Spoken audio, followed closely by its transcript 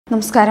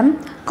നമസ്കാരം.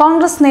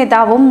 കോൺഗ്രസ്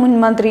നേതാവും മുൻ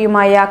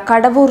മന്ത്രിയുമായ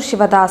കടവൂർ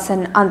ശിവദാസൻ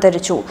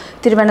അന്തരിച്ചു.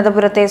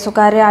 തിരുവനന്തപുരത്തെ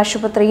സ്വകാര്യ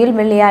ആശുപത്രിയിൽ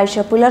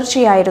വെള്ളിയാഴ്ച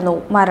പുലർച്ചെയായിരുന്നു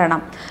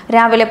മരണം.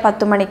 രാവിലെ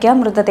 10 മണിക്ക്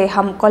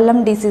മൃതദേഹം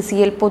കൊല്ലം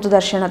DCCയിൽ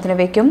പൊതുദർശനത്തിന്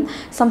വയ്ക്കും.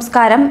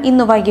 സംസ്കാരം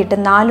ഇന്ന് വൈകിട്ട്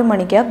 4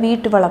 മണിക്ക്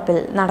വീട്ടുവളപ്പിൽ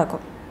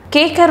നടക്കും.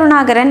 കെ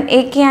കരുണാകരൻ,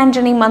 AK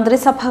ആന്റണി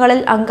മന്ത്രിസഭകളിൽ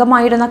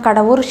അംഗമായിരുന്ന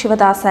കടവൂർ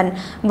ശിവദാസൻ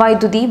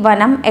വൈദ്യുതി,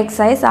 വനം,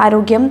 എക്സൈസ്,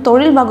 ആരോഗ്യം,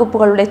 തൊഴിൽ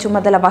വകുപ്പുകളുടെ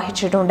ചുമതല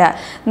വഹിച്ചിട്ടുണ്ട്.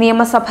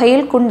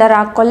 നിയമസഭയിൽ കുണ്ടറ,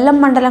 കൊല്ലം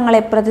മണ്ഡലങ്ങളെ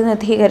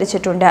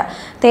പ്രതിനിധീകരിച്ചിട്ടുണ്ട്.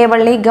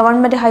 തേവള്ളി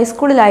ഗവൺമെന്റ്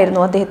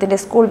ഹൈസ്കൂളിലായിരുന്നു അദ്ദേഹത്തിന്റെ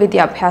സ്കൂൾ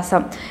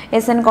വിദ്യാഭ്യാസം.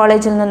 SN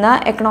കോളേജിൽ നിന്ന്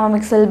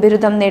എക്കണോമിക്സിൽ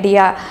ബിരുദം നേടിയ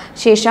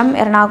ശേഷം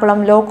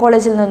എറണാകുളം ലോ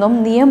കോളേജിൽ നിന്നും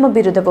നിയമ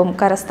ബിരുദവും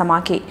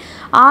കരസ്ഥമാക്കി.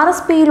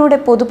 RSPയിലൂടെ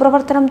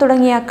പൊതുപ്രവർത്തനം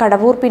തുടങ്ങിയ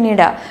കടവൂർ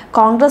പിന്നീട്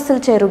കോൺഗ്രസിൽ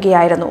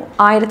ചേരുകയായിരുന്നു.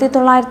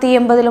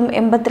 1980ലും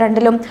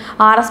 82ലും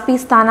RSP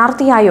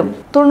സ്ഥാനാർത്ഥിയായും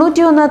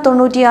 91,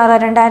 96,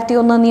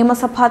 2001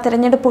 നിയമസഭാ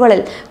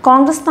തെരഞ്ഞെടുപ്പുകളിൽ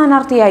കോൺഗ്രസ്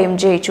സ്ഥാനാർത്ഥിയായും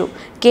ജയിച്ചു.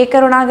 കെ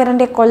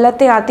കരുണാകരന്റെ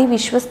കൊല്ലത്തെ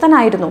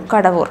അതിവിശ്വസ്തനായിരുന്നു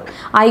കടവൂർ.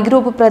 I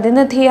group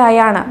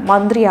പ്രതിനിധിയായാണ്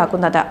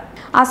മന്ത്രിയാകുന്നത്.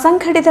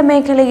 അസംഘടിത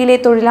മേഖലയിലെ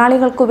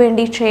തൊഴിലാളികൾക്കു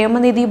വേണ്ടി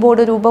ക്ഷേമനിധി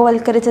ബോർഡ്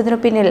രൂപവൽക്കരിച്ചതിനു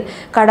പിന്നിൽ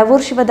കടവൂർ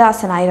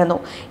ശിവദാസനായിരുന്നു.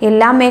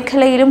 എല്ലാ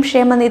മേഖലയിലും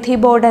ക്ഷേമനിധി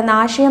ബോർഡ് എന്ന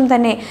ആശയം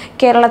തന്നെ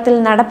കേരളത്തിൽ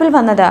നടപ്പിൽ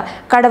വന്നത്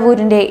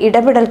കടവൂരിന്റെ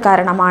ഇടപെടൽ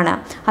കാരണമാണ്.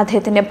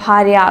 അദ്ദേഹത്തിന്റെ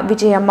ഭാര്യ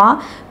വിജയമ്മ,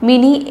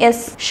 മിനി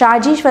S,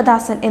 ഷാജി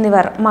ശിവദാസൻ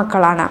എന്നിവർ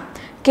മക്കളാണ്.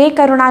 കെ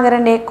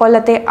കരുണാകരന്റെ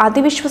കൊല്ലത്തെ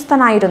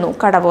അതിവിശ്വസ്തനായിരുന്നു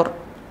കടവൂർ.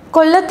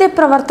 കൊല്ലത്തെ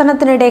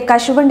പ്രവർത്തനത്തിനിടെ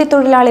കശുവണ്ടി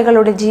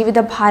തൊഴിലാളികളുടെ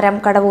ജീവിതഭാരം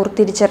കടവൂർ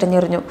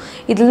തിരിച്ചറിഞ്ഞിരുന്നു.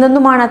 ഇതിൽ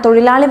നിന്നുമാണ്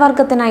തൊഴിലാളി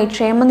വർഗത്തിനായി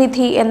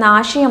ക്ഷേമനിധി എന്ന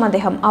ആശയം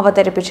അദ്ദേഹം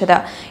അവതരിപ്പിച്ചത്.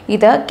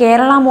 ഇത്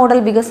കേരള മോഡൽ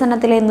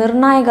വികസനത്തിലെ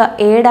നിർണായക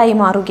ഏടായി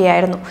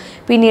മാറുകയായിരുന്നു.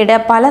 പിന്നീട്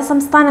പല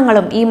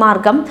സംസ്ഥാനങ്ങളും ഈ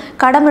മാർഗം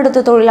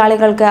കടമെടുത്ത്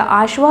തൊഴിലാളികൾക്ക്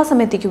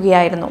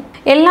ആശ്വാസമെത്തിക്കുകയായിരുന്നു.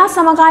 എല്ലാ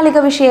സമകാലിക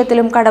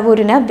വിഷയത്തിലും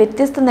കടവൂരിന്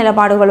വ്യത്യസ്ത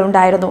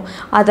നിലപാടുകളുണ്ടായിരുന്നു.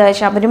 അത്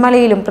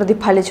ശബരിമലയിലും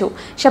പ്രതിഫലിച്ചു.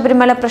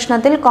 ശബരിമല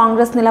പ്രശ്നത്തിൽ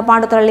കോൺഗ്രസ്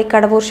നിലപാട് തള്ളി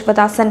കടവൂർ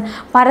ശിവദാസൻ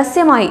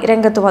പരസ്യമായി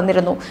രംഗത്ത്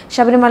വന്നിരുന്നു.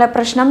 ശബരിമല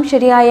പ്രശ്നം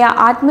ശരിയായ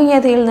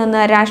ആത്മീയതയിൽ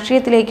നിന്ന്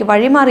രാഷ്ട്രീയത്തിലേക്ക്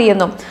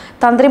വഴിമാറിയെന്നും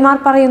തന്ത്രിമാർ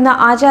പറയുന്ന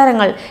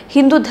ആചാരങ്ങൾ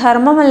ഹിന്ദു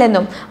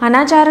ധർമ്മമല്ലെന്നും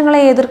അനാചാരങ്ങളെ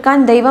എതിർക്കാൻ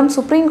ദൈവം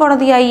സുപ്രീം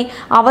കോടതിയായി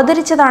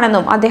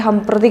അവതരിച്ചതാണെന്നും അദ്ദേഹം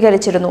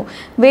പ്രതികരിച്ചിരുന്നു.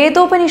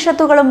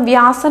 വേദോപനിഷത്തുകളും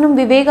വ്യാസനും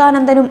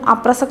വിവേകാനന്ദനും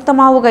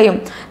അപ്രസക്തമാവുകയും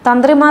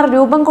തന്ത്രിമാർ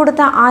രൂപം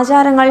കൊടുത്ത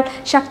ആചാരങ്ങൾ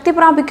ശക്തി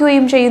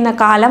പ്രാപിക്കുകയും ചെയ്യുന്ന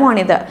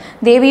കാലമാണിത്.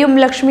 ദേവിയും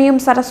ലക്ഷ്മിയും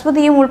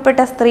സരസ്വതിയും ഉൾപ്പെട്ട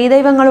സ്ത്രീ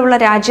ദൈവങ്ങളുള്ള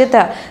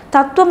രാജ്യത്ത്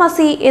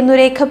തത്വമസി എന്നു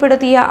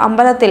രേഖപ്പെടുത്തിയ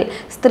അമ്പലത്തിൽ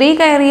സ്ത്രീ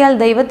കയറിയാൽ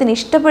ദൈവത്തിന്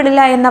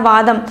ഇഷ്ടപ്പെടില്ല എന്ന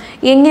വാദം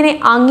എങ്ങനെ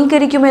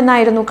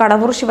അംഗീകരിക്കുമെന്നായിരുന്നു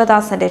കടവൂർ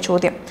ശിവദാസന്റെ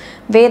ചോദ്യം.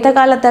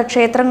 വേദകാലത്ത്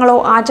ക്ഷേത്രങ്ങളോ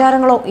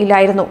ആചാരങ്ങളോ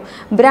ഇല്ലായിരുന്നു.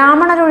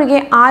 ബ്രാഹ്മണരൊഴികെ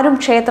ആരും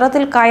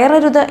ക്ഷേത്രത്തിൽ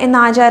കയറരുത് എന്ന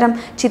ആചാരം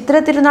ചിത്ര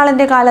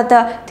തിരുനാളിന്റെ കാലത്ത്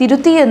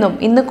തിരുത്തിയെന്നും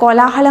ഇന്ന്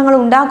കോലാഹലങ്ങൾ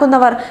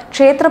ഉണ്ടാക്കുന്നവർ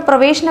ക്ഷേത്ര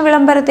പ്രവേശന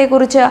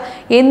വിളംബരത്തെക്കുറിച്ച്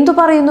എന്തു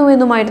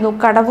പറയുന്നുവെന്നുമായിരുന്നു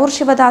കടവൂർ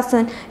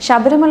ശിവദാസൻ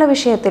ശബരിമല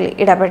വിഷയത്തിൽ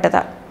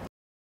ഇടപെട്ടത്.